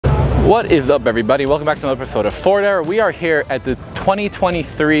What is up, everybody? Welcome back to another episode of Ford Era. We are here at the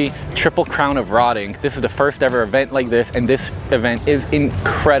 2023 Triple Crown of Rodding. This is the first ever event like this, and this event is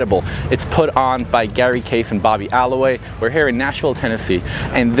incredible. It's put on by Gary Case and Bobby Alloway. We're here in Nashville, Tennessee,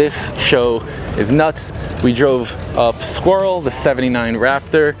 and this show is nuts. We drove up Squirrel, the 79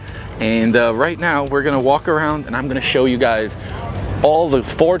 Raptor, and right now we're gonna walk around and I'm gonna show you guys all the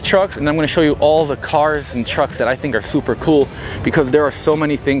Ford trucks, and I'm going to show you all the cars and trucks that I think are super cool, because there are so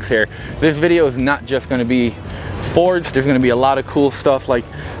many things here. This video is not just going to be Fords. There's going to be a lot of cool stuff like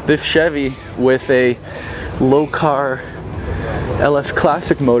this Chevy with a low car LS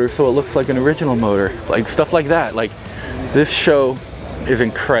Classic motor, so it looks like an original motor, like stuff like that. Like, this show is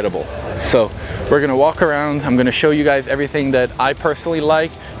incredible. So we're going to walk around. I'm going to show you guys everything that I personally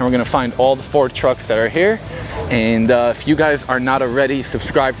like, and we're going to find all the Ford trucks that are here. And if you guys are not already,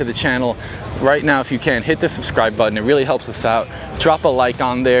 subscribe to the channel right now if you can. Hit the subscribe button, it really helps us out. Drop a like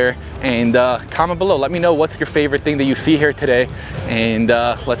on there, and comment below. Let me know what's your favorite thing that you see here today, and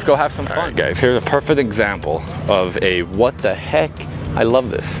let's go have some fun. All right, guys, here's a perfect example of a what the heck. I love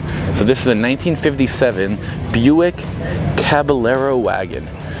this. So this is a 1957 Buick Caballero wagon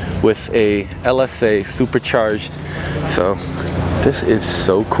with a LSA supercharged. So this is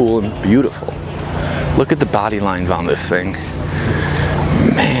so cool and beautiful. Look at the body lines on this thing.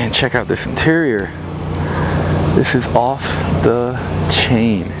 Man, check out this interior. This is off the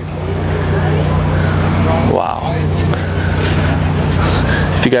chain. Wow.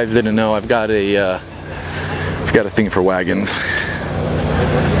 If you guys didn't know, I've got a thing for wagons.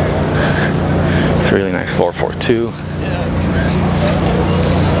 It's a really nice 442.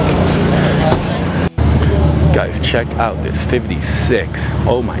 Guys, check out this 56.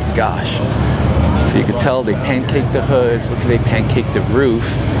 Oh my gosh. So you can tell they pancaked the hood. Looks like they pancaked the roof.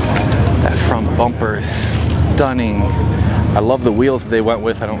 That front bumper is stunning. I love the wheels that they went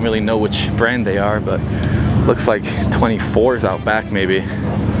with. I don't really know which brand they are, but looks like 24s out back maybe.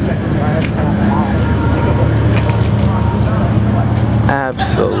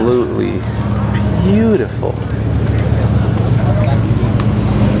 Absolutely beautiful.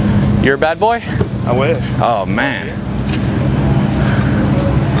 You're a bad boy? I wish. Oh man.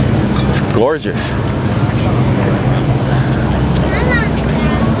 Gorgeous.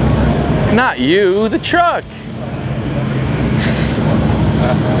 Not you, the truck.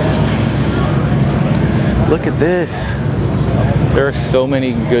 Look at this. There are so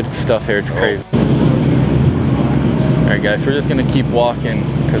many good stuff here, it's crazy. Alright guys, we're just gonna keep walking,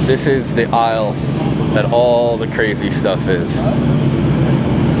 because this is the aisle that all the crazy stuff is.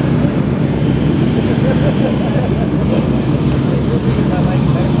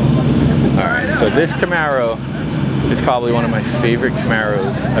 Alright, so this Camaro is probably one of my favorite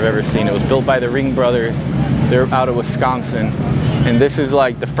Camaros I've ever seen. It was built by the Ring brothers. They're out of Wisconsin. And this is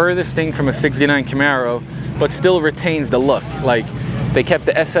like the furthest thing from a 69 Camaro, but still retains the look. Like, they kept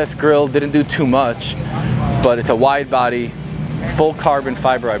the SS grille, didn't do too much, but it's a wide body, full carbon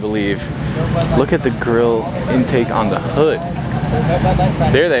fiber, I believe. Look at the grille intake on the hood.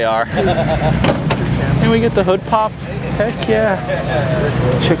 There they are. Can we get the hood popped? Heck yeah.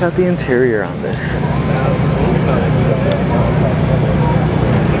 Check out the interior on this.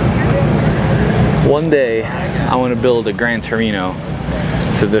 One day, I want to build a Gran Torino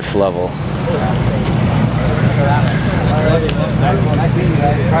to this level.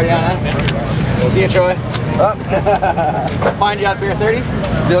 See you, Troy. I'll find you out Beer 30?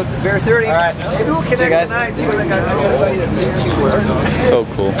 Beer 30. All right. Maybe we'll connect tonight. So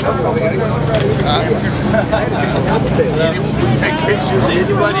cool. Take pictures of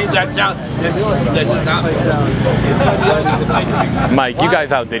anybody that's out that's not. Mike, you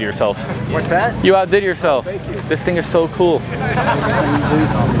guys outdid yourself. What's that? You outdid yourself. Thank you. This thing is so cool. No,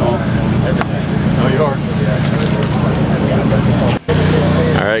 you are.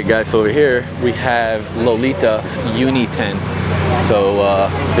 Alright guys, so over here we have Lolita's Uni 10. So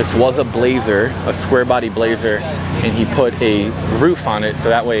this was a Blazer, a square body Blazer, and he put a roof on it so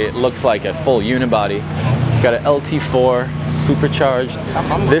that way it looks like a full unibody. It's got an LT4, supercharged.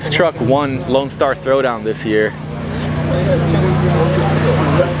 This truck won Lone Star Throwdown this year.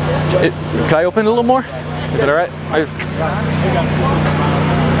 Can I open it a little more? Is it alright?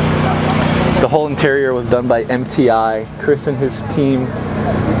 The whole interior was done by MTI. Chris and his team,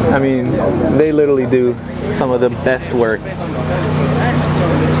 I mean, they literally do some of the best work.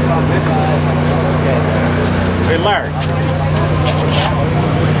 Hey, Larry.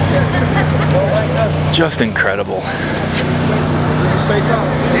 Just incredible.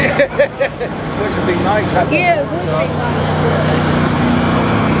 Yeah.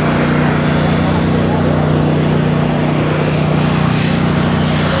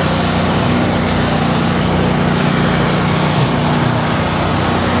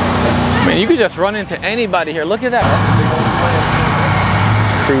 you could just run into anybody here. Look at that.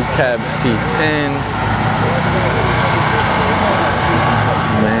 Crew cab C10.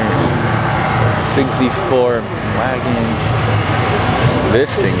 Man. 64 wagon.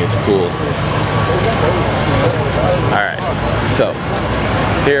 This thing is cool. Alright, so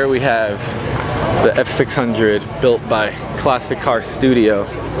here we have the F600 built by Classic Car Studio.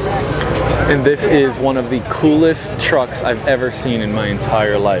 And this is one of the coolest trucks I've ever seen in my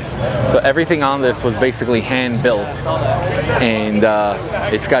entire life. So everything on this was basically hand built. And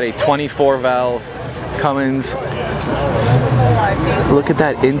it's got a 24 valve Cummins. Look at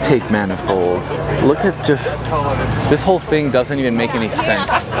that intake manifold. Look at just, this whole thing doesn't even make any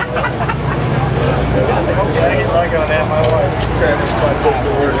sense.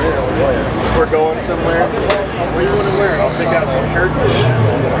 We're going somewhere. What do you want to wear? I'll pick out some shirts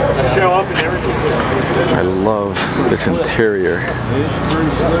and show up and everything. I love this interior. Here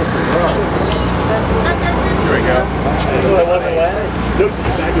we go. I wasn't laughing. No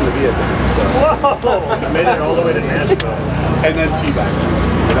teabag in the vehicle. So. Whoa! I made it all the way to Nashville. And then teabag.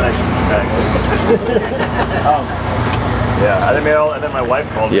 And then I teabag. Yeah, and then my wife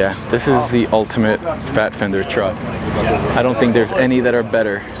called me. Yeah, this is the ultimate fat fender truck. I don't think there's any that are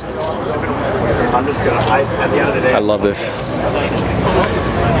better. I'm just gonna hide at the end of the day. I love this.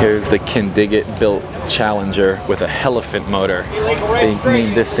 Here's the Kindigit built Challenger with a Elephant motor. They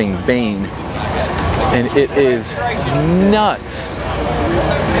named this thing Bane. And it is nuts.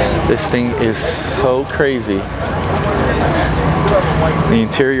 This thing is so crazy. The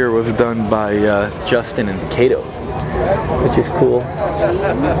interior was done by Justin and Kato, which is cool.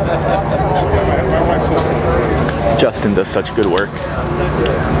 Justin does such good work.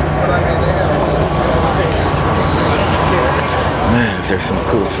 Man, is there some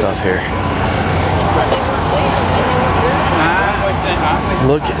cool stuff here.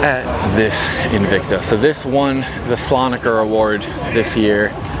 Look at this Invicta. So this won the Slonaker Award this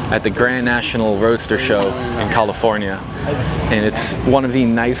year at the Grand National Roadster Show in California. And it's one of the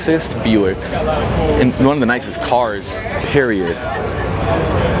nicest Buicks and one of the nicest cars, period.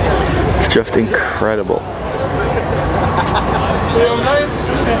 It's just incredible.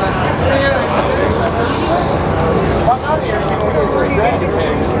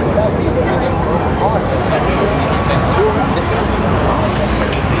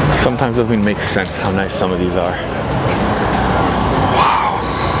 Sometimes it doesn't make sense how nice some of these are. Wow.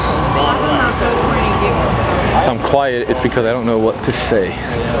 If I'm quiet, it's because I don't know what to say.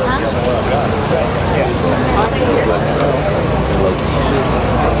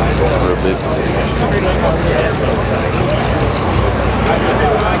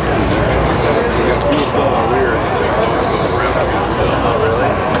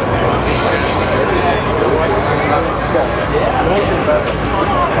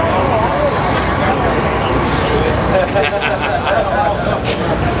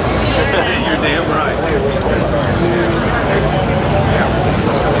 You're damn right.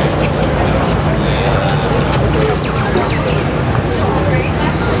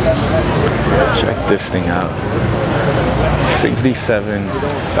 Check this thing out. 67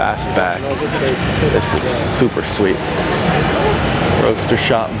 fastback. This is super sweet. Roadster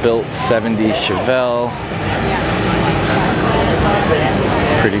shop built 70 Chevelle.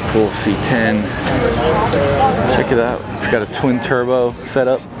 Pretty cool C10. Check it out. It's got a twin turbo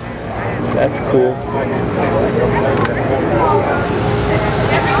setup. That's cool.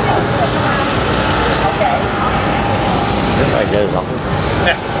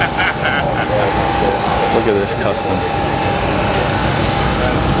 Look at this custom.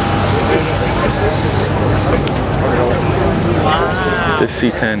 This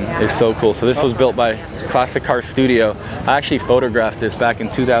C10 is so cool. So this was built by Classic Car Studio. I actually photographed this back in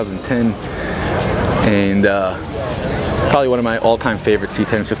 2010, and probably one of my all-time favorite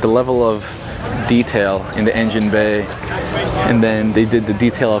C10s. Just the level of detail in the engine bay, and then they did the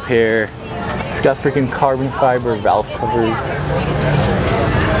detail up here. It's got freaking carbon fiber valve covers.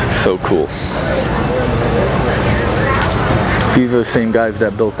 So cool. These are the same guys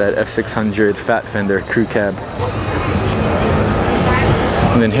that built that F600 Fat Fender crew cab.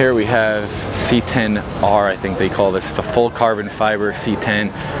 And then here we have C10R, I think they call this. It's a full carbon fiber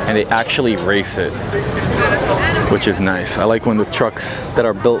C10, and they actually race it, which is nice. I like when the trucks that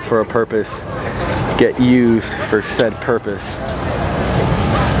are built for a purpose get used for said purpose.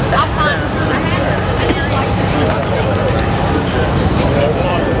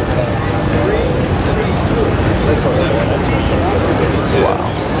 Wow.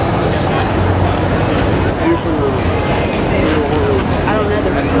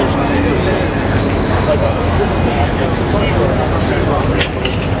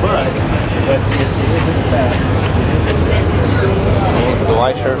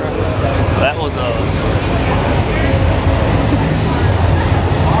 white shirt. That was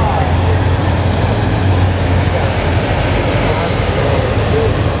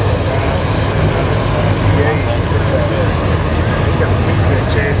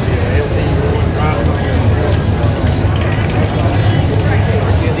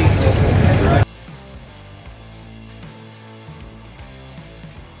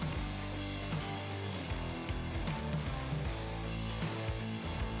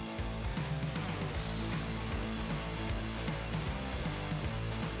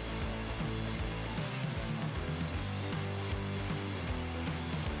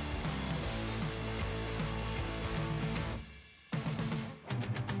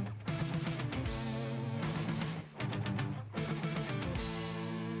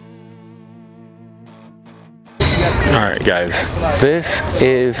Alright guys, this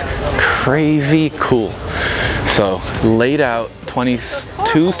is crazy cool. So laid out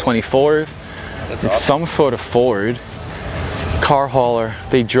 22s, 24s, it's some sort of Ford car hauler.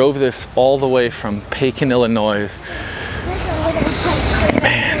 They drove this all the way from Pekin, Illinois.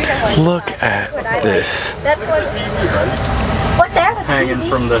 Man, look at this. What's that? hanging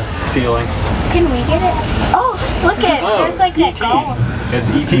from the ceiling. Can we get it? Oh, look at it. There's like that golem. It's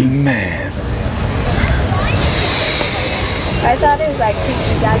E.T. Man. I thought it was like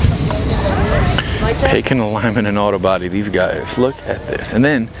creepy. Pekin Alignment and Auto Body, these guys, look at this. And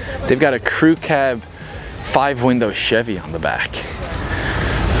then they've got a crew cab 5-window Chevy on the back.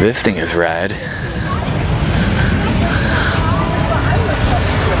 This thing is rad.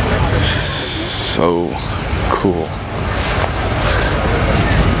 So cool.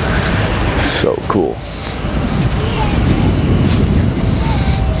 So cool.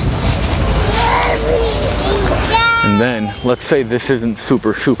 And then, let's say this isn't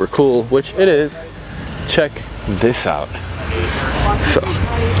super cool, which it is. Check this out. So,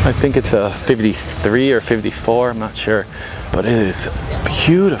 I think it's a 53 or 54, I'm not sure, but it is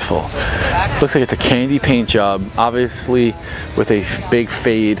beautiful. Looks like it's a candy paint job, obviously with a big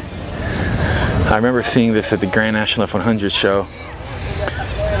fade. I remember seeing this at the Grand National F100 show.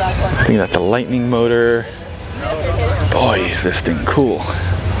 I think that's a Lightning motor. Boy, is this thing cool.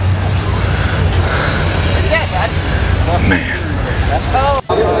 Man.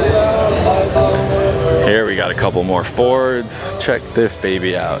 Here we got a couple more Fords. Check this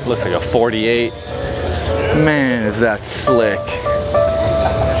baby out. Looks like a 48. Man, is that slick.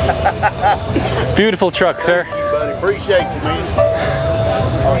 Beautiful truck, sir. Buddy, appreciate you, man.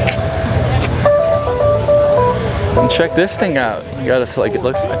 And check this thing out. You got us like, it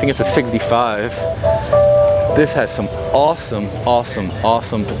looks, I think it's a 65. This has some awesome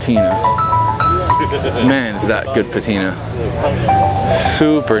patina. Man, is that good patina.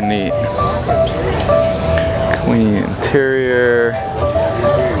 Super neat. Clean interior.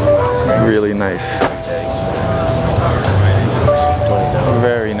 Really nice.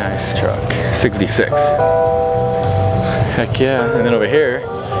 Very nice truck. 66. Heck yeah. And then over here,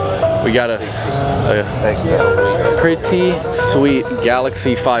 we got us a pretty sweet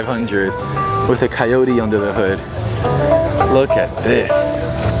Galaxy 500 with a Coyote under the hood. Look at this.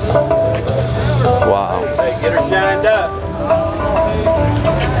 Wow. Hey, get her shined up.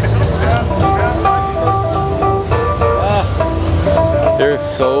 There's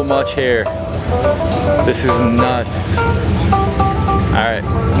so much hair. This is nuts. Alright,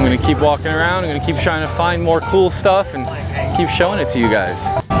 I'm gonna keep walking around. I'm gonna keep trying to find more cool stuff and keep showing it to you guys.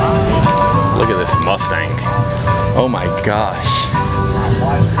 Look at this Mustang. Oh my gosh.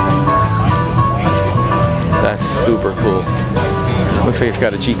 That's super cool. Looks like it's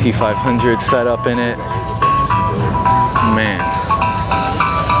got a GT500 set up in it. Man.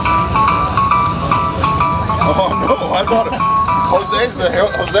 Oh no, I thought Jose's the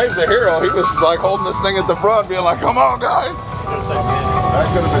hero. He was like holding this thing at the front, being like, come on guys. That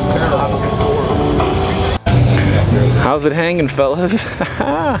could have been terrible. How's it hanging, fellas?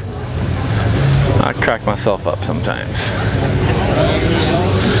 I crack myself up sometimes.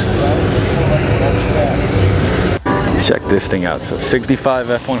 Check this thing out. So 65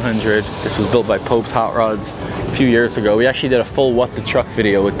 F100. This was built by Pope's Hot Rods a few years ago. We actually did a full What the Truck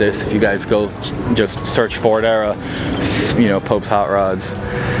video with this. If you guys go just search Ford era, you know, Pope's Hot Rods.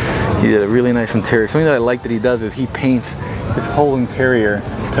 He did a really nice interior. Something that I like that he does is he paints his whole interior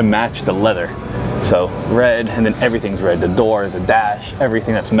to match the leather. So red, and then everything's red. The door, the dash,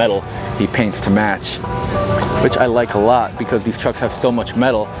 everything that's metal, he paints to match. Which I like a lot because these trucks have so much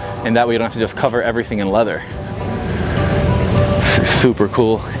metal, and that way you don't have to just cover everything in leather. Super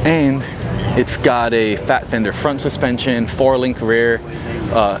cool. And it's got a fat fender front suspension, 4-link rear,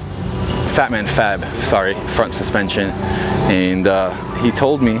 Fatman Fab, sorry, front suspension, and he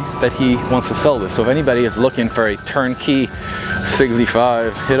told me that he wants to sell this. So if anybody is looking for a turnkey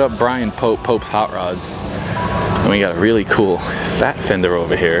 65, hit up Brian Pope, Pope's Hot Rods. And we got a really cool fat fender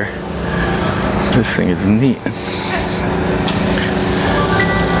over here. This thing is neat.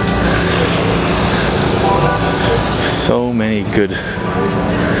 So many good,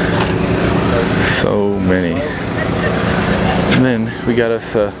 so many. And then we got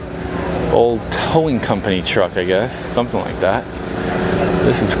us a old towing company truck, I guess, something like that.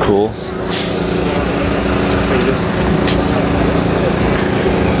 This is cool.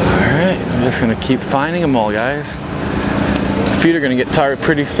 Alright, I'm just gonna keep finding them all, guys. Feet are gonna get tired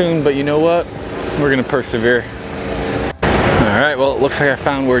pretty soon, but you know what? We're gonna persevere. Alright, well, it looks like I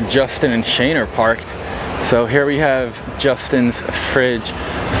found where Justin and Shane are parked. So here we have Justin's fridge.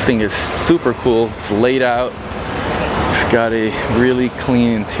 This thing is super cool. It's laid out. It's got a really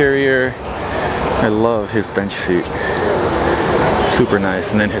clean interior. I love his bench seat. Super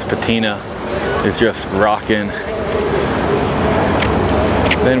nice. And then his patina is just rocking.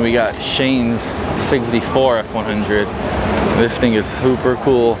 Then we got Shane's 64 F100. This thing is super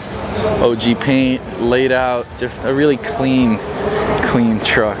cool. OG paint, laid out. Just a really clean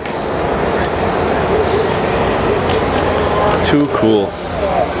truck. Too cool.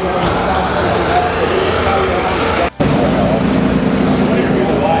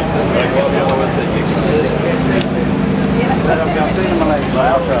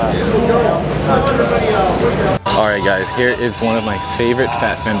 Alright guys, here is one of my favorite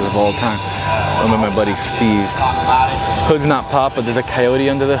fat fenders of all time. I'm with my buddy Steve. Hood's not popped, but there's a coyote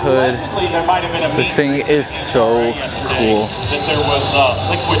under the hood. This thing is so cool. That there was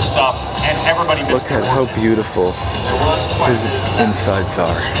liquid stuff, and everybody missed. Look at how beautiful his insides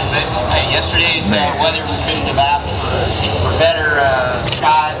are. Yesterday's weather, we couldn't have asked for better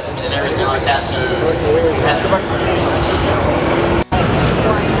skies and everything like that, so we had to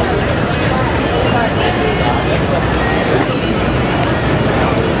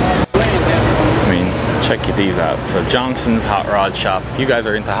check these out. So Johnson's Hot Rod Shop. If you guys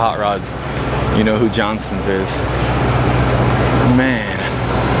are into hot rods, you know who Johnson's is. Man.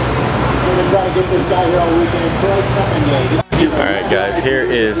 Alright guys, here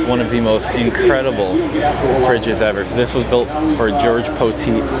is one of the most incredible fridges ever. So this was built for George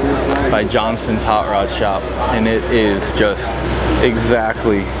Poteet by Johnson's Hot Rod Shop, and it is just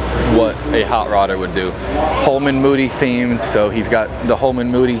exactly what a hot rodder would do. Holman Moody themed, so he's got the Holman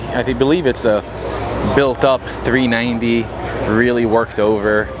Moody, I believe it's a built up 390, really worked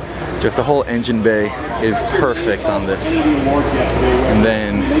over. Just the whole engine bay is perfect on this. And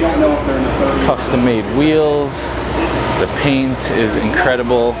then custom made wheels. The paint is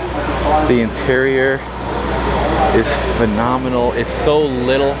incredible. The interior is phenomenal. It's so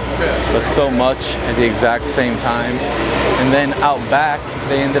little, but so much at the exact same time. And then out back,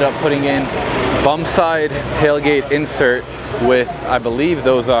 they ended up putting in bump side tailgate insert with, I believe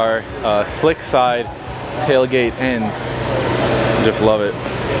those are slick side tailgate ends. Just love it.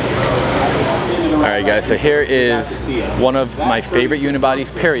 Alright guys, so here is one of my favorite unibodies,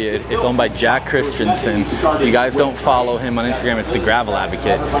 period. It's owned by Jack Christensen. If you guys don't follow him on Instagram, it's the Gravel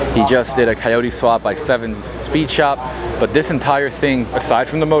Advocate. He just did a coyote swap by Seven's Speed Shop, but this entire thing, aside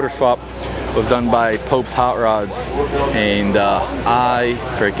from the motor swap, was done by Pope's Hot Rods, and I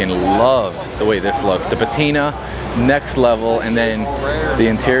freaking love the way this looks. The patina, next level, and then the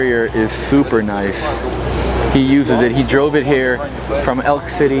interior is super nice. He uses it. He drove it here from Elk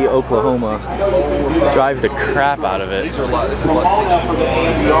City, Oklahoma. Drives the crap out of it. This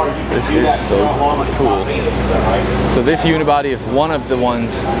is so cool. So this unibody is one of the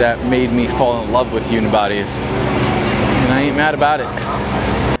ones that made me fall in love with unibodies, and I ain't mad about it.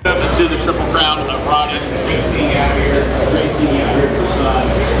 to the Triple Crown of Rodding.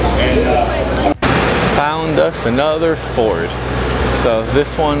 Found us another Ford. So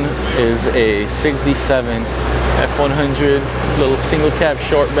this one is a 67 F100 little single cab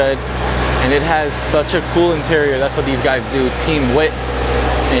short bed, and it has such a cool interior. That's what these guys do, Team Wit.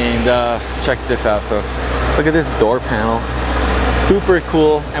 And check this out. So look at this door panel, super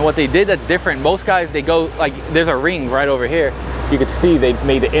cool. And what they did that's different, most guys, they go like, there's a ring right over here. You could see they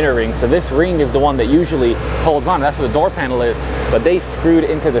made the inner ring. So this ring is the one that usually holds on. That's what the door panel is. But they screwed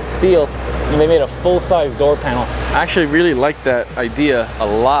into the steel and they made a full-size door panel. I actually really like that idea a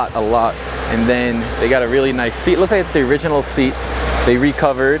lot. And then they got a really nice seat. It looks like it's the original seat they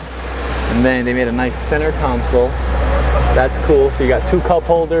recovered. And then they made a nice center console. That's cool. So you got two cup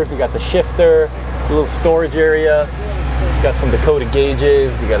holders, you got the shifter, a little storage area, you got some Dakota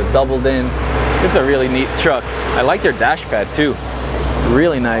gauges, you got a doubled in. This is a really neat truck. I like their dash pad too.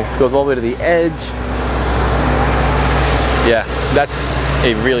 Really nice. Goes all the way to the edge. Yeah, that's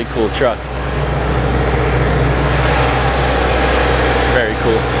a really cool truck. Very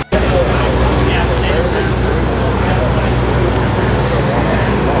cool.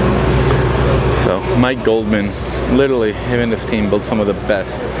 So Mike Goldman, literally him and his team built some of the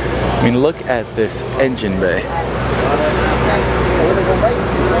best. I mean, look at this engine bay.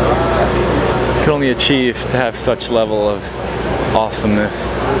 Could only achieve to have such level of awesomeness.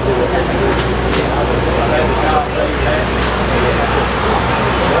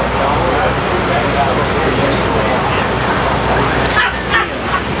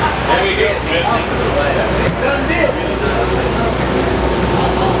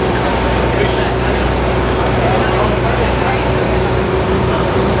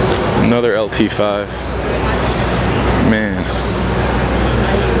 Another LT5. Man,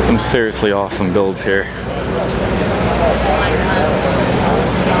 some seriously awesome builds here.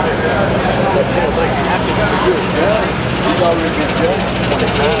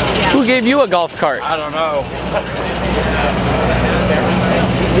 Who gave you a golf cart? I don't know.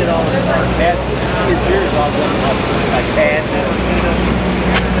 Get all the sets. His ears all done like that.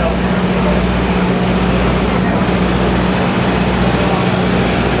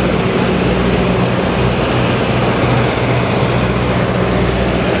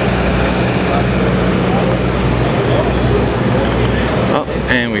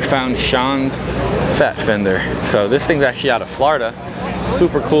 And we found Sean's fat fender. So this thing's actually out of Florida.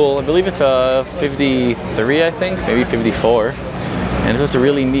 Super cool. I believe it's a 53, I think, maybe 54. And it's just a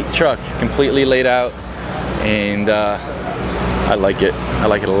really neat truck, completely laid out. And I like it. I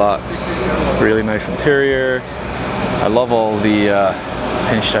like it a lot. Really nice interior. I love all the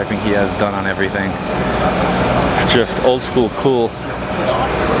pinstriping he has done on everything. It's just old school cool.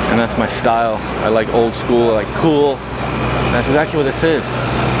 And that's my style. I like old school, I like cool. That's exactly what this is.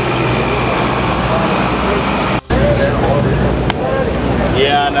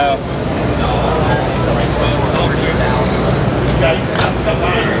 Yeah, I know.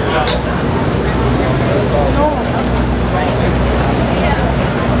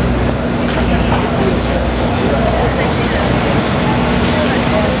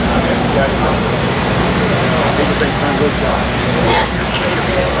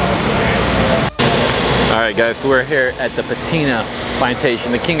 Alright guys, so we're here at the patina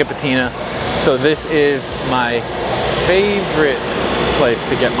plantation, the king of patina. So this is my favorite place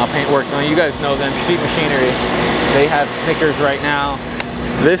to get my paint work done. You guys know them, Street Machinery. They have Snickers right now.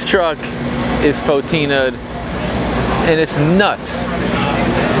 This truck is photinaed and it's nuts.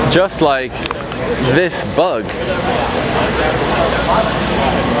 Just like this bug.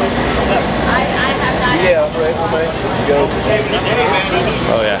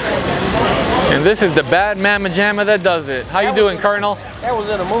 Oh yeah. And this is the bad mamma jamma that does it. How you doing, Colonel? That was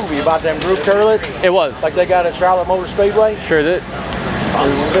in a movie about them group turlets. It was. Like they got at Charlotte Motor Speedway. Sure did.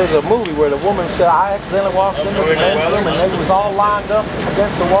 There was a movie where the woman said, I accidentally walked into the men's room and they was all lined up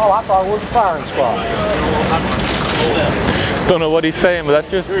against the wall. I thought it was a firing squad. Don't know what he's saying, but that's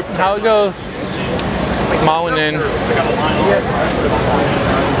just how it goes. Mowing in.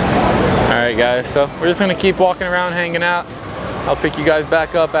 Alright guys, so we're just gonna keep walking around, hanging out. I'll pick you guys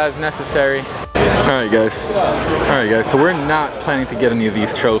back up as necessary. Alright guys, so we're not planning to get any of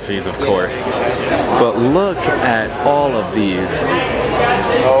these trophies, of course. But look at all of these.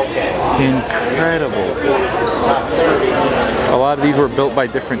 Incredible. A lot of these were built by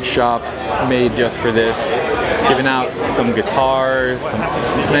different shops, made just for this. Giving out some guitars,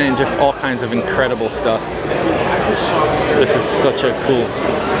 man, just all kinds of incredible stuff. This is such a cool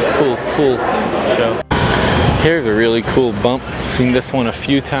show. Here's a really cool bump. Seen this one a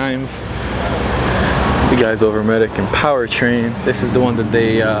few times. The guys over Medic and Powertrain. This is the one that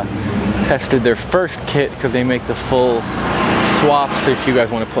they tested their first kit because they make the full swaps. If you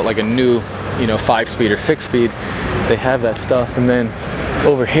guys want to put like a new, 5-speed or 6-speed, they have that stuff. And then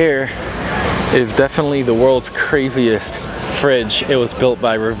over here is definitely the world's craziest fridge. It was built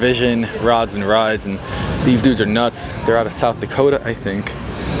by Revision Rods and Rides, and these dudes are nuts. They're out of South Dakota, I think.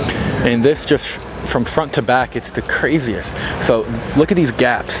 And this, just from front to back, it's the craziest. So look at these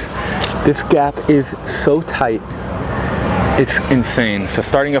gaps. This gap is so tight, it's insane. So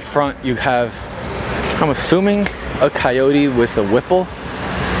starting up front, you have, I'm assuming, a Coyote with a Whipple.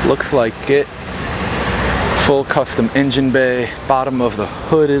 Looks like it. Full custom engine bay. Bottom of the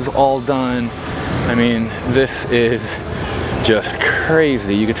hood is all done. I mean, this is just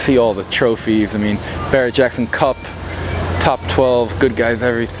crazy. You can see all the trophies. I mean, Barrett Jackson Cup, top 12, good guys,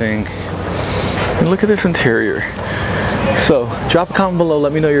 everything. And look at this interior. So drop a comment below,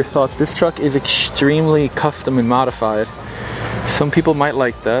 let me know your thoughts. This truck is extremely custom and modified. Some people might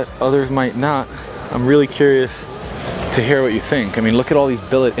like that, others might not. I'm really curious to hear what you think. I mean, look at all these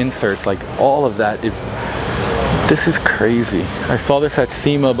billet inserts, like all of that is, this is crazy. I saw this at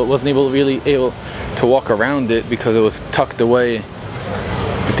SEMA, but wasn't really able to walk around it because it was tucked away.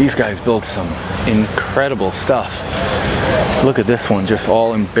 But these guys built some incredible stuff. Look at this one, just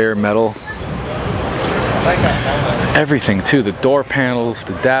all in bare metal. Everything too, the door panels,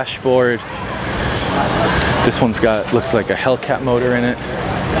 the dashboard. This one's got, looks like a Hellcat motor in it.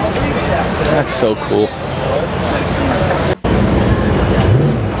 That's so cool.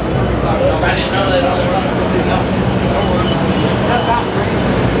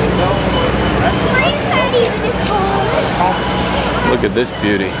 Look at this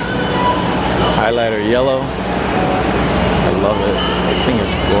beauty. Highlighter yellow. I love it. This thing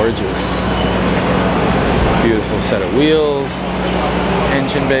is gorgeous. Beautiful set of wheels.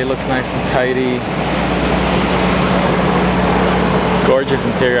 Engine bay looks nice and tidy. Gorgeous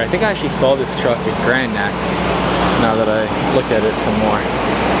interior. I think I actually saw this truck at Grand Nax now that I look at it some more.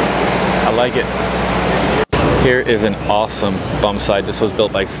 I like it. Here is an awesome bump side. This was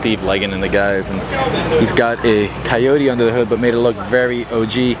built by Steve Leggin and the guys, and he's got a Coyote under the hood but made it look very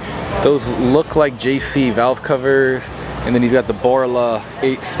OG. Those look like JC valve covers, and then he's got the Borla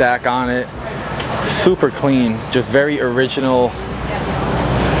 8 stack on it. Super clean, just very original.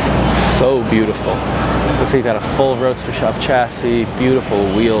 So beautiful. Looks like you got a full roadster shop chassis, beautiful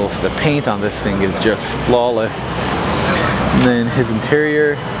wheels. The paint on this thing is just flawless. And then his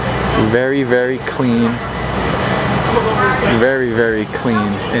interior, very, very clean. Very, very clean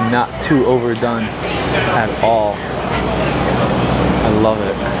and not too overdone at all. I love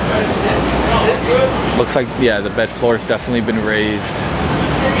it. Looks like, yeah, the bed floor has definitely been raised.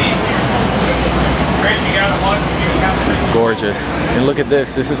 This is gorgeous. And look at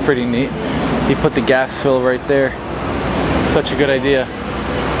this. This is pretty neat. He put the gas fill right there. Such a good idea.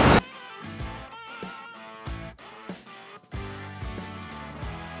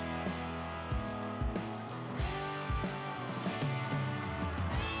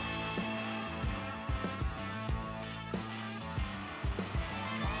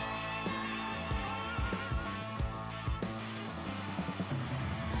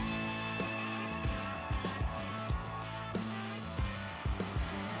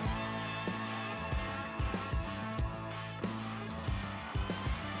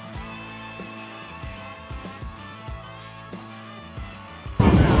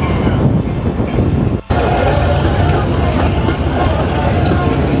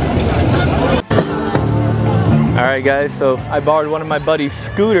 Alright guys, so I borrowed one of my buddy's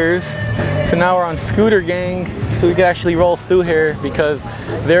scooters, so now we're on Scooter Gang, so we can actually roll through here because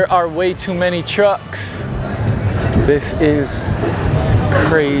there are way too many trucks. This is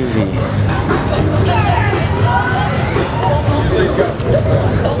crazy.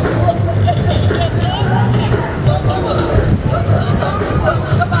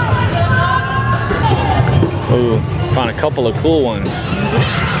 Ooh, found a couple of cool ones.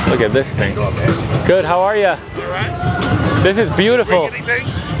 Look at this thing. Good, how are you? This is beautiful.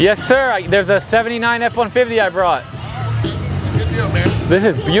 Yes, sir. There's a 79 F-150 I brought. Good deal, man. This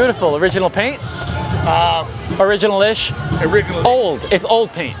is beautiful. Original paint? Original-ish? Original. Old. It's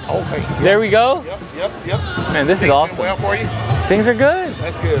old paint. Old paint. Yep. There we go. Yep. Man, this is awesome. Well for you? Things are good.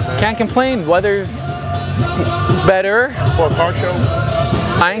 That's good, man. Can't complain. Weather's better. For a car show?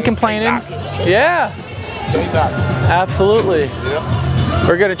 I ain't complaining. Yeah. Absolutely. Yep.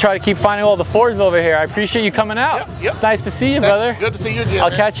 We're gonna try to keep finding all the Fords over here. I appreciate you coming out. Yep. It's nice to see you, brother. Good to see you, Jim.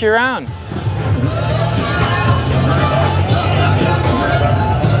 I'll catch you around.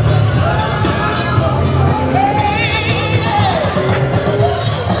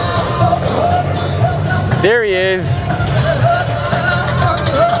 There he is.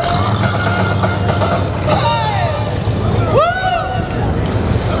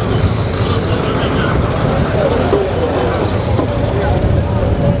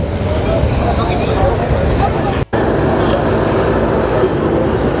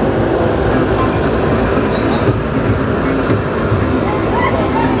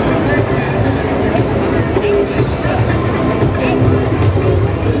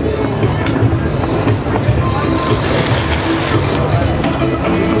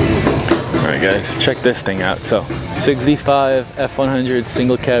 Guys, check this thing out. So 65 F100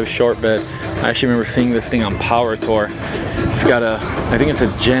 single cab short bed. I actually remember seeing this thing on Power Tour. It's got a, I think it's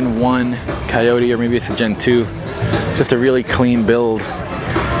a Gen 1 Coyote, or maybe it's a Gen 2. Just a really clean build.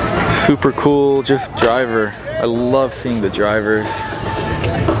 Super cool, just driver. I love seeing the drivers.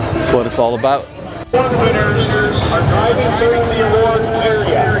 That's what it's all about. Winners are driving through the award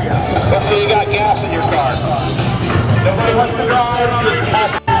area. Hopefully you got gas in your car. Nobody wants to drive, just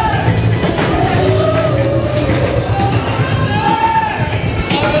pass.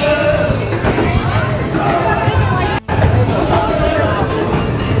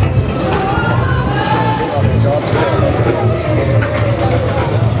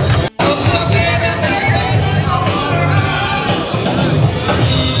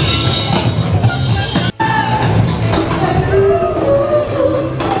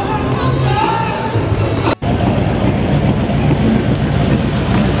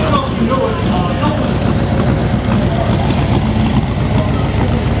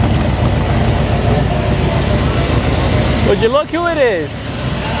 is.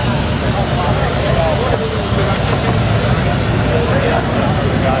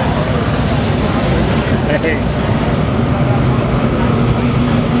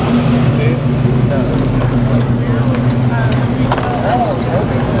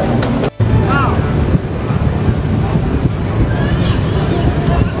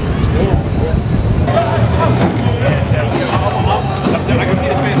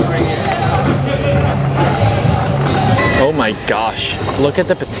 Oh my gosh, look at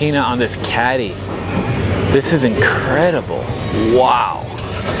the patina on this caddy. This is incredible. Wow.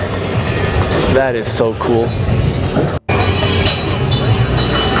 That is so cool.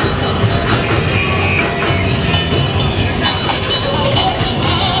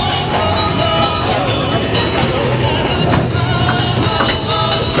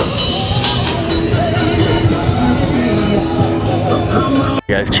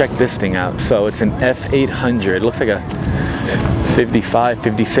 Guys, check this thing out. So it's an F800. It looks like a 55,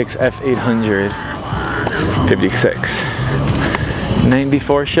 56 F800, 56.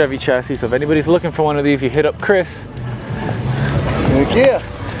 94 Chevy chassis. So if anybody's looking for one of these, you hit up Chris. Heck yeah.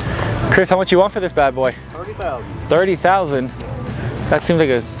 Chris, how much you want for this bad boy? 30,000. 30,000? That seems like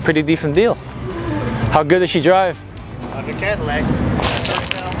a pretty decent deal. How good does she drive? Like a Cadillac.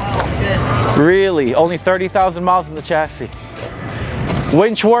 30,000 miles. Really? Only 30,000 miles in the chassis.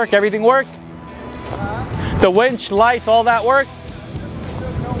 Winch work? Everything work? The winch, lights, all that work?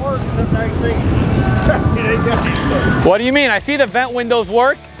 Don't work, except I see. What do you mean? I see the vent windows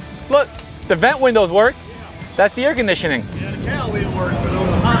work. Look, the vent windows work. That's the air conditioning. Yeah, the cow wheel works, but on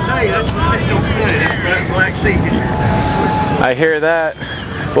a hot day, that's no good. That black seat gets your I hear that.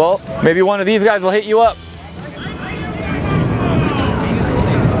 Well, maybe one of these guys will hit you up.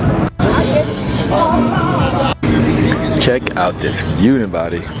 Check out this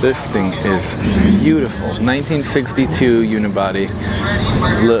unibody. This thing is beautiful. 1962 unibody.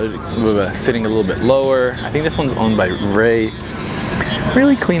 Sitting a little bit lower. I think this one's owned by Ray.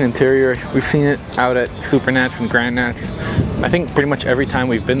 Really clean interior. We've seen it out at Supernats and Grand Nats. I think pretty much every time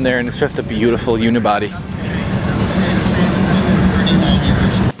we've been there, and it's just a beautiful unibody.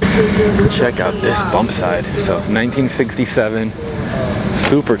 Check out this bump side. So 1967,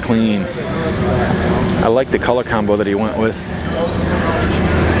 super clean. I like the color combo that he went with.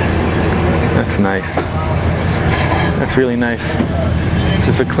 That's nice. That's really nice.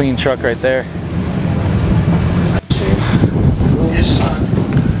 It's a clean truck right there. His son.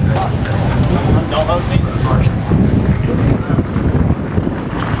 Don't hug me.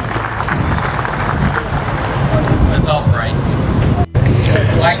 That's all right.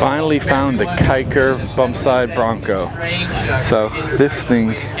 Finally found the Kiker bump side Bronco. So this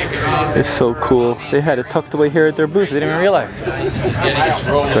thing is so cool. They had it tucked away here at their booth. They didn't even realize.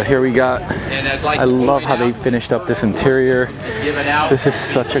 So here we got. I love how they finished up this interior. This is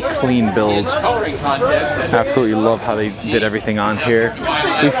such a clean build. Absolutely love how they did everything on here.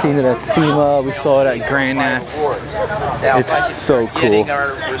 We've seen it at SEMA. We saw it at Grand Nats. It's so cool. You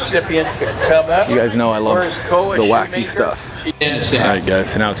guys know I love the wacky stuff. Alright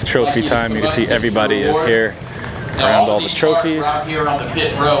guys, so now it's trophy time. You can see everybody is here around all the trophies.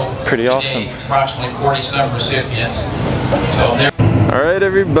 Pretty awesome. Approximately 47 recipients. Alright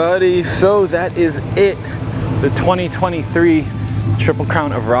everybody, so that is it. The 2023 Triple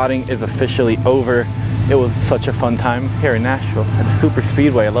Crown of Rotting is officially over. It was such a fun time here in Nashville at the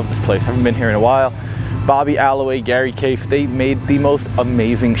Superspeedway. I love this place. I haven't been here in a while. Bobby Alloway, Gary Case, they made the most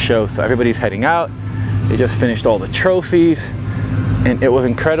amazing show. So everybody's heading out. They just finished all the trophies and it was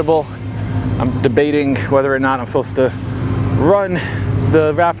incredible. I'm debating whether or not I'm supposed to run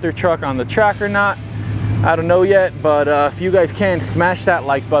the Raptor truck on the track or not. I don't know yet, but if you guys can, smash that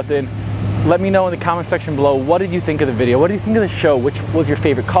like button. Let me know in the comment section below, what did you think of the video? What do you think of the show? Which was your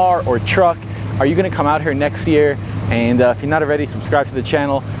favorite car or truck? Are you gonna come out here next year? And if you're not already, subscribe to the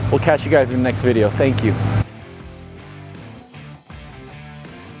channel. We'll catch you guys in the next video. Thank you.